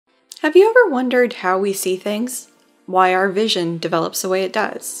Have you ever wondered how we see things? Why our vision develops the way it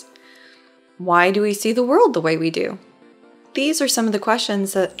does? Why do we see the world the way we do? These are some of the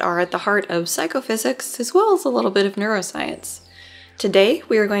questions that are at the heart of psychophysics as well as a little bit of neuroscience. Today,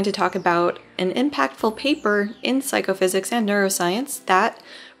 we are going to talk about an impactful paper in psychophysics and neuroscience that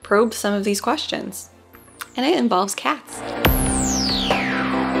probes some of these questions. And it involves cats.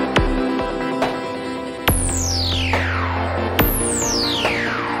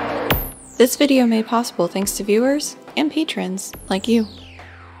 This video made possible thanks to viewers and patrons like you.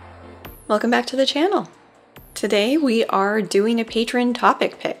 Welcome back to the channel. Today we are doing a patron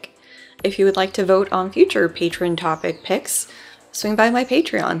topic pick. If you would like to vote on future patron topic picks, swing by my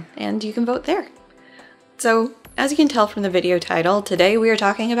Patreon and you can vote there. So, as you can tell from the video title, today we are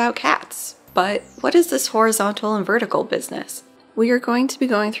talking about cats. But what is this horizontal and vertical business? We are going to be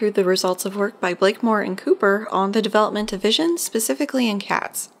going through the results of work by Blakemore and Cooper on the development of vision, specifically in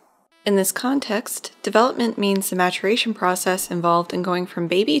cats. In this context, development means the maturation process involved in going from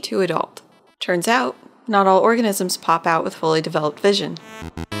baby to adult. Turns out, not all organisms pop out with fully developed vision.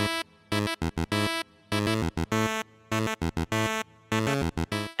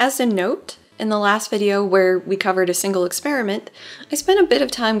 As a note, in the last video where we covered a single experiment, I spent a bit of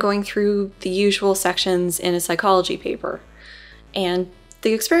time going through the usual sections in a psychology paper. And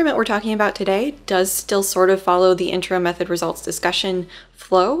the experiment we're talking about today does still sort of follow the intro method results discussion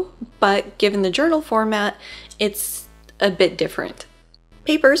flow, but given the journal format, it's a bit different.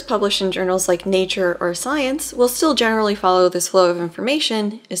 Papers published in journals like Nature or Science will still generally follow this flow of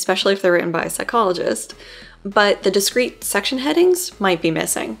information, especially if they're written by a psychologist, but the discrete section headings might be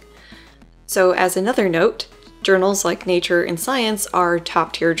missing. So as another note, journals like Nature and Science are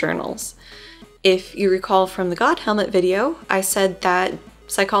top-tier journals. If you recall from the God Helmet video, I said that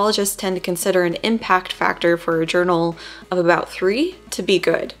psychologists tend to consider an impact factor for a journal of about 3 to be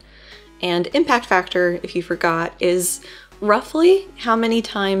good. And impact factor, if you forgot, is roughly how many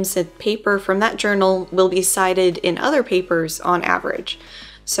times a paper from that journal will be cited in other papers on average.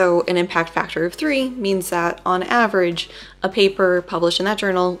 So an impact factor of 3 means that on average, a paper published in that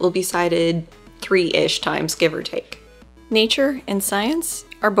journal will be cited 3-ish times, give or take. Nature and Science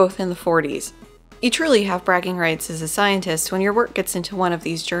are both in the 40s. You truly have bragging rights as a scientist when your work gets into one of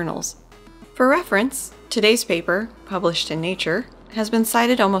these journals. For reference, today's paper, published in Nature, has been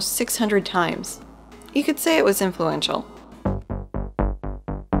cited almost 600 times. You could say it was influential.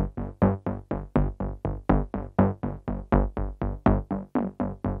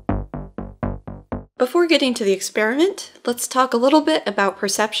 Before getting to the experiment, let's talk a little bit about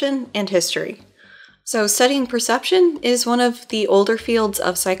perception and history. So studying perception is one of the older fields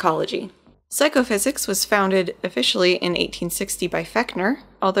of psychology. Psychophysics was founded officially in 1860 by Fechner,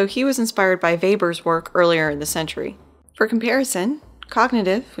 although he was inspired by Weber's work earlier in the century. For comparison,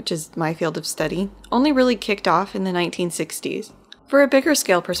 cognitive, which is my field of study, only really kicked off in the 1960s. For a bigger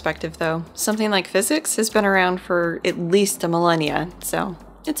scale perspective though, something like physics has been around for at least a millennia, so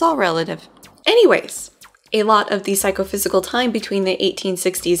it's all relative. Anyways, a lot of the psychophysical time between the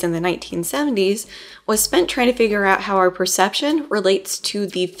 1860s and the 1970s was spent trying to figure out how our perception relates to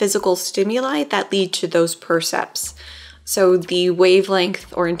the physical stimuli that lead to those percepts. So the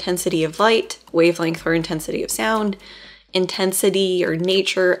wavelength or intensity of light, wavelength or intensity of sound, intensity or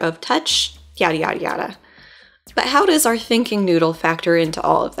nature of touch, yada yada yada. But how does our thinking noodle factor into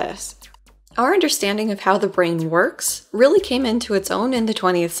all of this? Our understanding of how the brain works really came into its own in the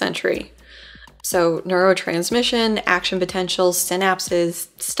 20th century. So neurotransmission, action potentials, synapses,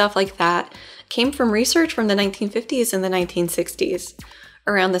 stuff like that came from research from the 1950s and the 1960s.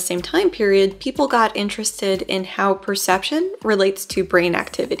 Around the same time period, people got interested in how perception relates to brain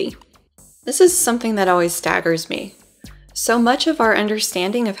activity. This is something that always staggers me. So much of our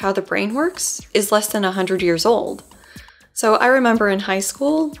understanding of how the brain works is less than 100 years old. So I remember in high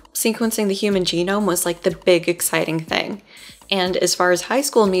school, sequencing the human genome was like the big exciting thing. And as far as high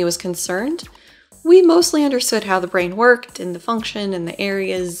school me was concerned, we mostly understood how the brain worked and the function and the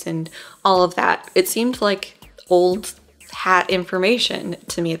areas and all of that. It seemed like old hat information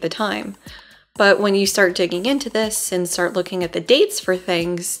to me at the time. But when you start digging into this and start looking at the dates for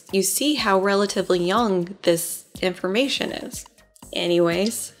things, you see how relatively young this information is.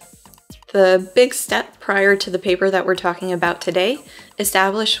 Anyways, the big step prior to the paper that we're talking about today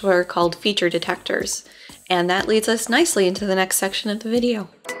established what are called feature detectors. And that leads us nicely into the next section of the video.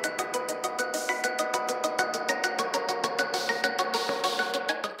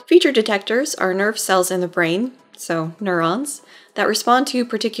 Feature detectors are nerve cells in the brain, so neurons, that respond to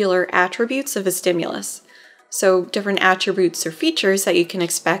particular attributes of a stimulus. So different attributes or features that you can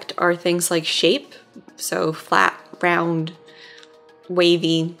expect are things like shape, so flat, round,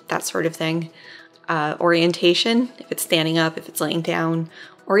 wavy, that sort of thing. Orientation, if it's standing up, if it's laying down,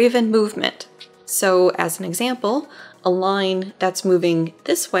 or even movement. So as an example, a line that's moving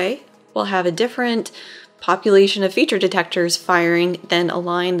this way will have a different population of feature detectors firing than a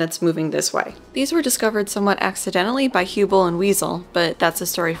line that's moving this way. These were discovered somewhat accidentally by Hubel and Wiesel, but that's a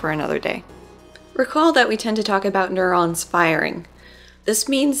story for another day. Recall that we tend to talk about neurons firing. This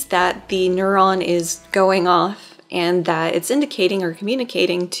means that the neuron is going off and that it's indicating or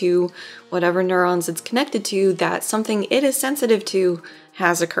communicating to whatever neurons it's connected to that something it is sensitive to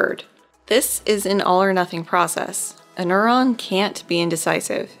has occurred. This is an all or nothing process. A neuron can't be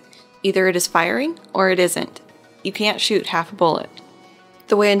indecisive. Either it is firing or it isn't. You can't shoot half a bullet.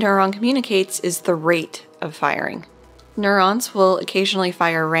 The way a neuron communicates is the rate of firing. Neurons will occasionally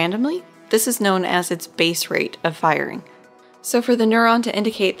fire randomly. This is known as its base rate of firing. So for the neuron to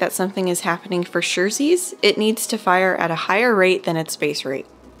indicate that something is happening for surezies, it needs to fire at a higher rate than its base rate.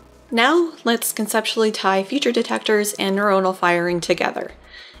 Now let's conceptually tie feature detectors and neuronal firing together.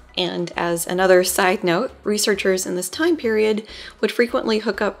 And as another side note, researchers in this time period would frequently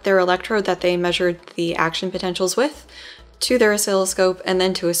hook up their electrode that they measured the action potentials with to their oscilloscope and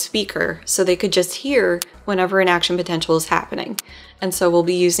then to a speaker so they could just hear whenever an action potential is happening. And so we'll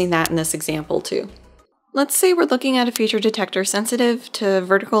be using that in this example too. Let's say we're looking at a feature detector sensitive to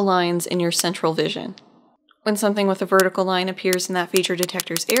vertical lines in your central vision. When something with a vertical line appears in that feature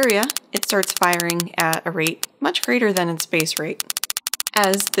detector's area, it starts firing at a rate much greater than its base rate.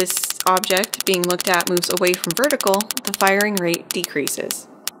 As this object being looked at moves away from vertical, the firing rate decreases.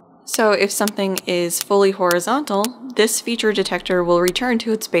 So if something is fully horizontal, this feature detector will return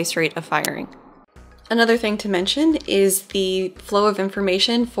to its base rate of firing. Another thing to mention is the flow of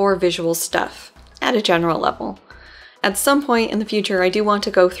information for visual stuff at a general level. At some point in the future, I do want to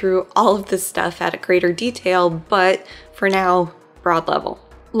go through all of this stuff at a greater detail, but for now, broad level.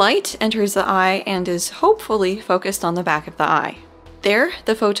 Light enters the eye and is hopefully focused on the back of the eye. There,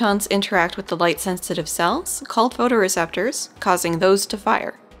 the photons interact with the light-sensitive cells, called photoreceptors, causing those to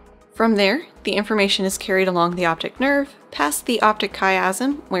fire. From there, the information is carried along the optic nerve, past the optic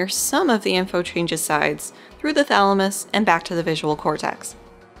chiasm, where some of the info changes sides, through the thalamus, and back to the visual cortex.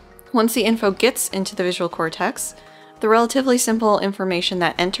 Once the info gets into the visual cortex, the relatively simple information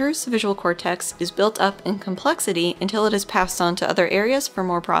that enters the visual cortex is built up in complexity until it is passed on to other areas for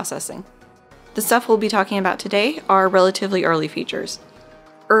more processing. The stuff we'll be talking about today are relatively early features.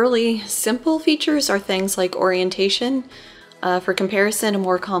 Early, simple features are things like orientation. For comparison, a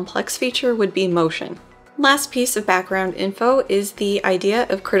more complex feature would be motion. Last piece of background info is the idea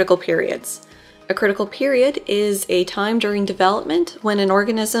of critical periods. A critical period is a time during development when an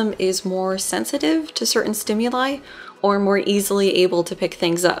organism is more sensitive to certain stimuli or more easily able to pick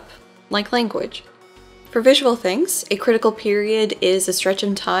things up, like language. For visual things, a critical period is a stretch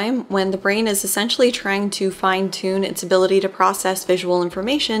in time when the brain is essentially trying to fine-tune its ability to process visual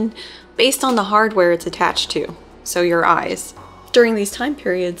information based on the hardware it's attached to, so your eyes. During these time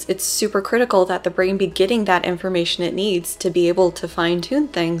periods, it's super critical that the brain be getting that information it needs to be able to fine-tune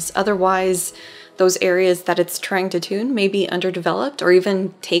things, otherwise those areas that it's trying to tune may be underdeveloped or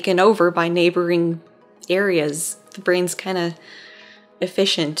even taken over by neighboring areas. The brain's kind of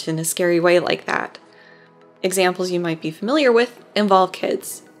efficient in a scary way like that. Examples you might be familiar with involve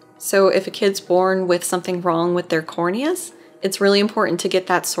kids. So if a kid's born with something wrong with their corneas, it's really important to get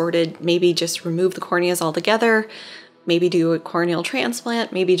that sorted. Maybe just remove the corneas altogether, maybe do a corneal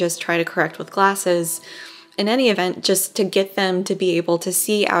transplant, maybe just try to correct with glasses. In any event, just to get them to be able to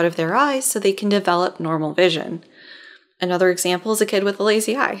see out of their eyes so they can develop normal vision. Another example is a kid with a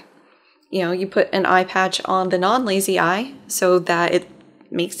lazy eye. You put an eye patch on the non-lazy eye so that it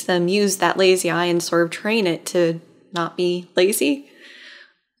makes them use that lazy eye and sort of train it to not be lazy.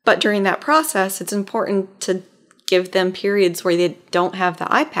 But during that process, it's important to give them periods where they don't have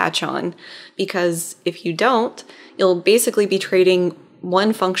the eye patch on, because if you don't, you'll basically be trading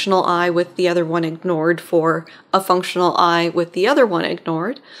one functional eye with the other one ignored for a functional eye with the other one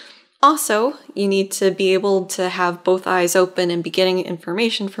ignored. Also, you need to be able to have both eyes open and be getting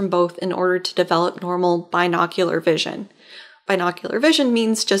information from both in order to develop normal binocular vision. Binocular vision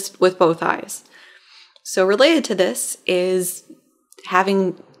means just with both eyes. So related to this is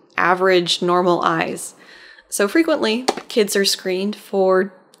having average normal eyes. So frequently, kids are screened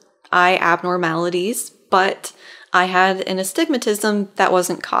for eye abnormalities, but I had an astigmatism that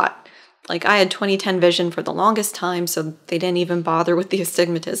wasn't caught. Like, I had 20/10 vision for the longest time, so they didn't even bother with the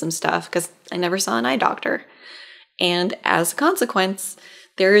astigmatism stuff because I never saw an eye doctor. And as a consequence,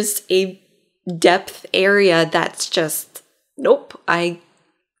 there's a depth area that's just, nope, I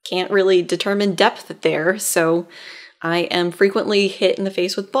can't really determine depth there, so I am frequently hit in the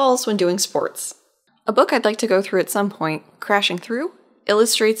face with balls when doing sports. A book I'd like to go through at some point, Crashing Through,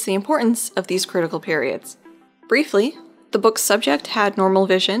 illustrates the importance of these critical periods. Briefly, the book's subject had normal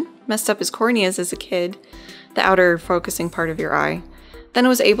vision, messed up his corneas as a kid, the outer focusing part of your eye, then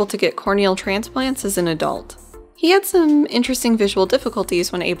was able to get corneal transplants as an adult. He had some interesting visual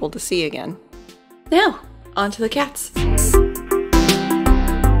difficulties when able to see again. Now, on to the cats.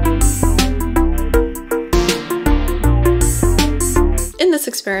 In this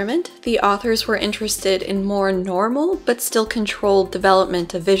experiment, the authors were interested in more normal but still controlled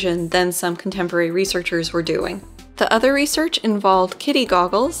development of vision than some contemporary researchers were doing. The other research involved kitty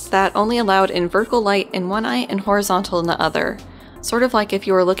goggles that only allowed in vertical light in one eye and horizontal in the other, sort of like if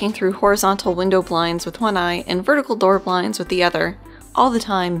you were looking through horizontal window blinds with one eye and vertical door blinds with the other, all the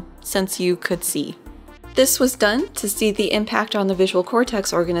time since you could see. This was done to see the impact on the visual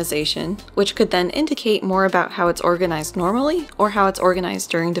cortex organization, which could then indicate more about how it's organized normally or how it's organized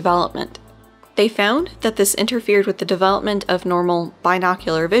during development. They found that this interfered with the development of normal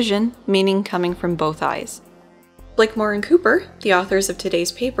binocular vision, meaning coming from both eyes. Blakemore and Cooper, the authors of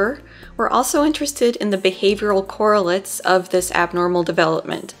today's paper, were also interested in the behavioral correlates of this abnormal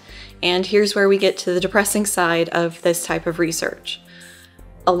development, and here's where we get to the depressing side of this type of research.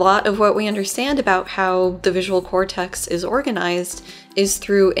 A lot of what we understand about how the visual cortex is organized is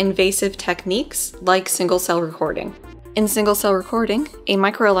through invasive techniques like single-cell recording. In single-cell recording, a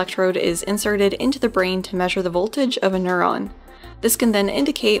microelectrode is inserted into the brain to measure the voltage of a neuron. This can then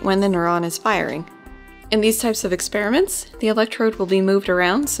indicate when the neuron is firing. In these types of experiments, the electrode will be moved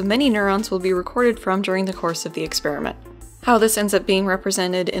around so many neurons will be recorded from during the course of the experiment. How this ends up being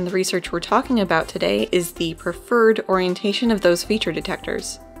represented in the research we're talking about today is the preferred orientation of those feature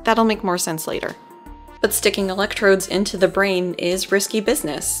detectors. That'll make more sense later. But sticking electrodes into the brain is risky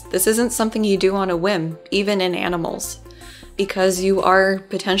business. This isn't something you do on a whim, even in animals, because you are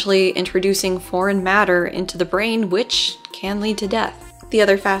potentially introducing foreign matter into the brain, which can lead to death. The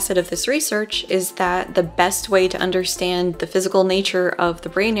other facet of this research is that the best way to understand the physical nature of the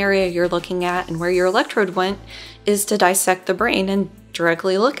brain area you're looking at and where your electrode went is to dissect the brain and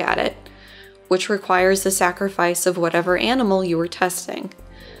directly look at it, which requires the sacrifice of whatever animal you were testing.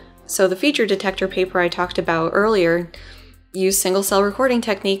 So the feature detector paper I talked about earlier used single-cell recording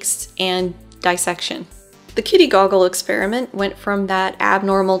techniques and dissection. The kitty goggle experiment went from that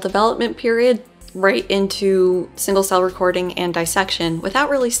abnormal development period right into single-cell recording and dissection without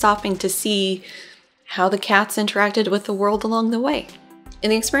really stopping to see how the cats interacted with the world along the way. In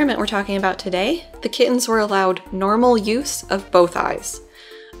the experiment we're talking about today, the kittens were allowed normal use of both eyes.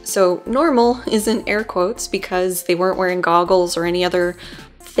 So normal is in air quotes because they weren't wearing goggles or any other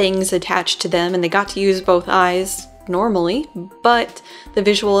things attached to them and they got to use both eyes normally, but the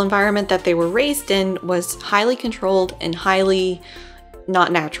visual environment that they were raised in was highly controlled and highly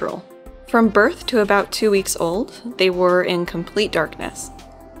not natural. From birth to about 2 weeks old, they were in complete darkness.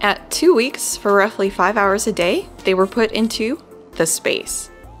 At 2 weeks, for roughly 5 hours a day, they were put into the space.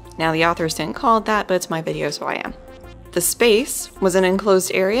 Now the authors didn't call it that, but it's my video, so I am. The space was an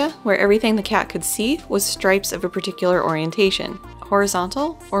enclosed area where everything the cat could see was stripes of a particular orientation,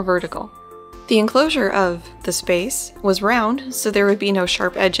 horizontal or vertical. The enclosure of the space was round, so there would be no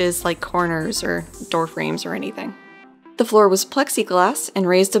sharp edges like corners or door frames or anything. The floor was plexiglass and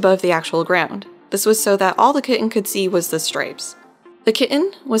raised above the actual ground. This was so that all the kitten could see was the stripes. The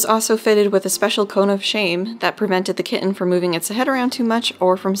kitten was also fitted with a special cone of shame that prevented the kitten from moving its head around too much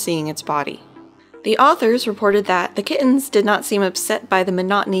or from seeing its body. The authors reported that the kittens did not seem upset by the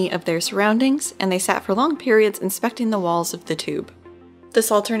monotony of their surroundings, and they sat for long periods inspecting the walls of the tube.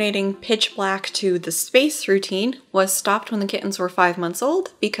 This alternating pitch black to the space routine was stopped when the kittens were 5 months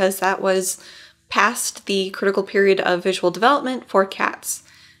old because that was past the critical period of visual development for cats,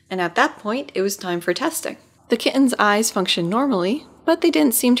 and at that point it was time for testing. The kitten's eyes functioned normally, but they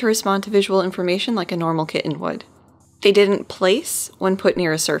didn't seem to respond to visual information like a normal kitten would. They didn't place when put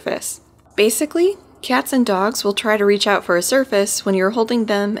near a surface. Basically, cats and dogs will try to reach out for a surface when you're holding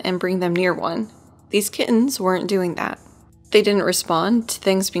them and bring them near one. These kittens weren't doing that. They didn't respond to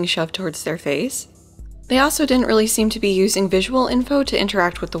things being shoved towards their face. They also didn't really seem to be using visual info to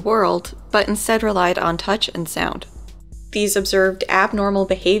interact with the world, but instead relied on touch and sound. These observed abnormal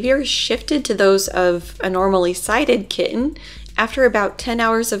behaviors shifted to those of a normally sighted kitten after about 10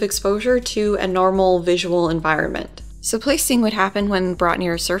 hours of exposure to a normal visual environment. So placing would happen when brought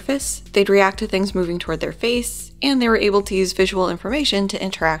near a surface, they'd react to things moving toward their face, and they were able to use visual information to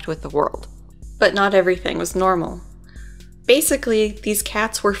interact with the world. But not everything was normal. Basically, these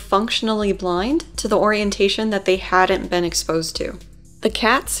cats were functionally blind to the orientation that they hadn't been exposed to. The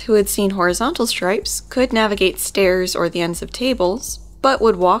cats who had seen horizontal stripes could navigate stairs or the ends of tables, but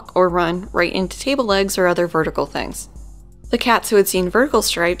would walk or run right into table legs or other vertical things. The cats who had seen vertical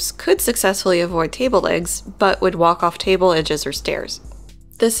stripes could successfully avoid table legs, but would walk off table edges or stairs.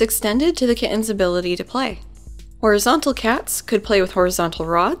 This extended to the kitten's ability to play. Horizontal cats could play with horizontal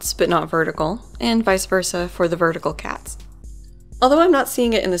rods, but not vertical, and vice versa for the vertical cats. Although I'm not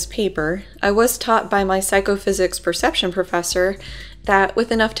seeing it in this paper, I was taught by my psychophysics perception professor that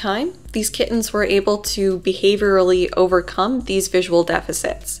with enough time, these kittens were able to behaviorally overcome these visual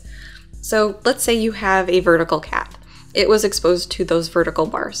deficits. So let's say you have a vertical cat. It was exposed to those vertical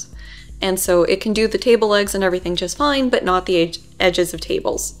bars. And so it can do the table legs and everything just fine, but not the edges of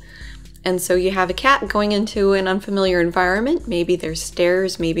tables. And so you have a cat going into an unfamiliar environment. Maybe there's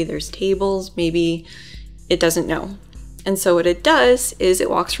stairs, maybe there's tables, maybe it doesn't know. And so what it does is it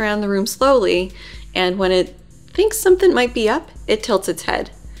walks around the room slowly, and when it thinks something might be up, it tilts its head.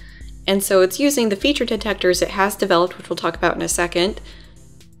 And so it's using the feature detectors it has developed, which we'll talk about in a second,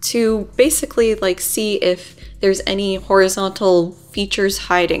 to basically see if there's any horizontal features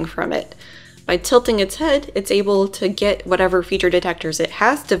hiding from it. By tilting its head, it's able to get whatever feature detectors it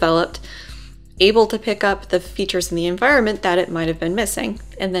has developed, able to pick up the features in the environment that it might have been missing,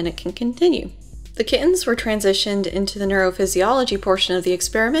 and then it can continue. The kittens were transitioned into the neurophysiology portion of the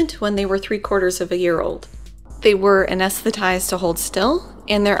experiment when they were 3/4 of a year old. They were anesthetized to hold still,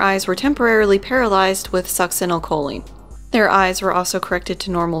 and their eyes were temporarily paralyzed with succinylcholine. Their eyes were also corrected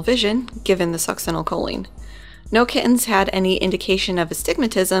to normal vision, given the succinylcholine. No kittens had any indication of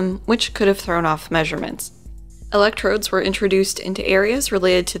astigmatism, which could have thrown off measurements. Electrodes were introduced into areas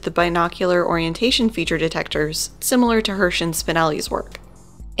related to the binocular orientation feature detectors, similar to Hirsch and Spinelli's work.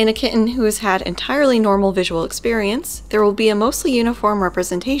 In a kitten who has had entirely normal visual experience, there will be a mostly uniform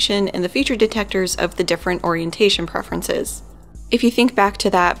representation in the feature detectors of the different orientation preferences. If you think back to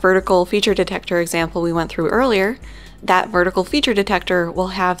that vertical feature detector example we went through earlier, that vertical feature detector will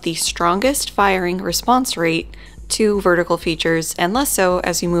have the strongest firing response rate to vertical features and less so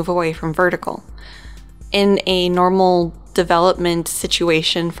as you move away from vertical. In a normal development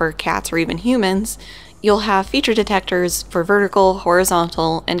situation for cats or even humans, you'll have feature detectors for vertical,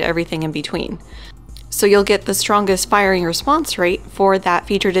 horizontal, and everything in between. So you'll get the strongest firing response rate for that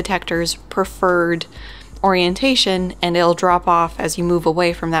feature detector's preferred orientation, and it'll drop off as you move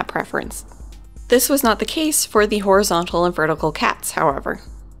away from that preference. This was not the case for the horizontal and vertical cats, however.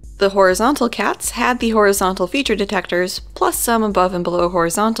 The horizontal cats had the horizontal feature detectors, plus some above and below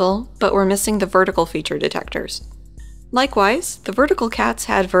horizontal, but were missing the vertical feature detectors. Likewise, the vertical cats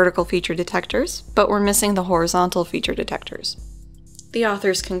had vertical feature detectors, but were missing the horizontal feature detectors. The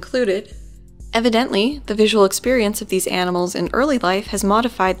authors concluded, evidently, the visual experience of these animals in early life has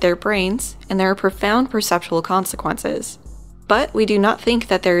modified their brains, and there are profound perceptual consequences. But we do not think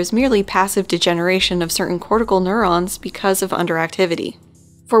that there is merely passive degeneration of certain cortical neurons because of underactivity.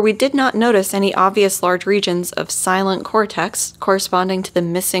 For we did not notice any obvious large regions of silent cortex corresponding to the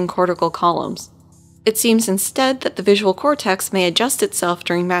missing cortical columns. It seems instead that the visual cortex may adjust itself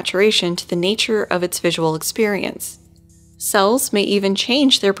during maturation to the nature of its visual experience. Cells may even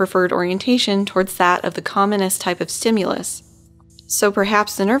change their preferred orientation towards that of the commonest type of stimulus. So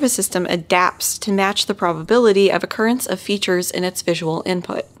perhaps the nervous system adapts to match the probability of occurrence of features in its visual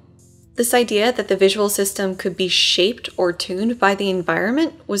input. This idea that the visual system could be shaped or tuned by the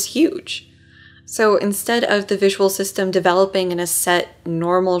environment was huge. So instead of the visual system developing in a set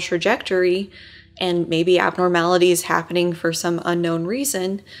normal trajectory, and maybe abnormalities happening for some unknown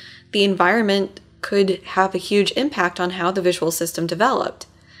reason, the environment could have a huge impact on how the visual system developed.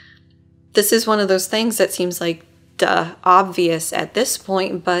 This is one of those things that seems like obvious at this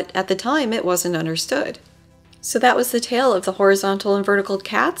point, but at the time it wasn't understood. So that was the tale of the horizontal and vertical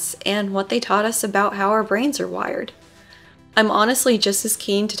cats and what they taught us about how our brains are wired. I'm honestly just as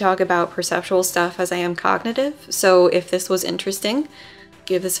keen to talk about perceptual stuff as I am cognitive, so if this was interesting,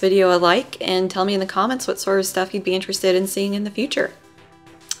 give this video a like and tell me in the comments what sort of stuff you'd be interested in seeing in the future.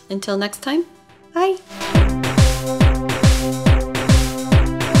 Until next time, bye!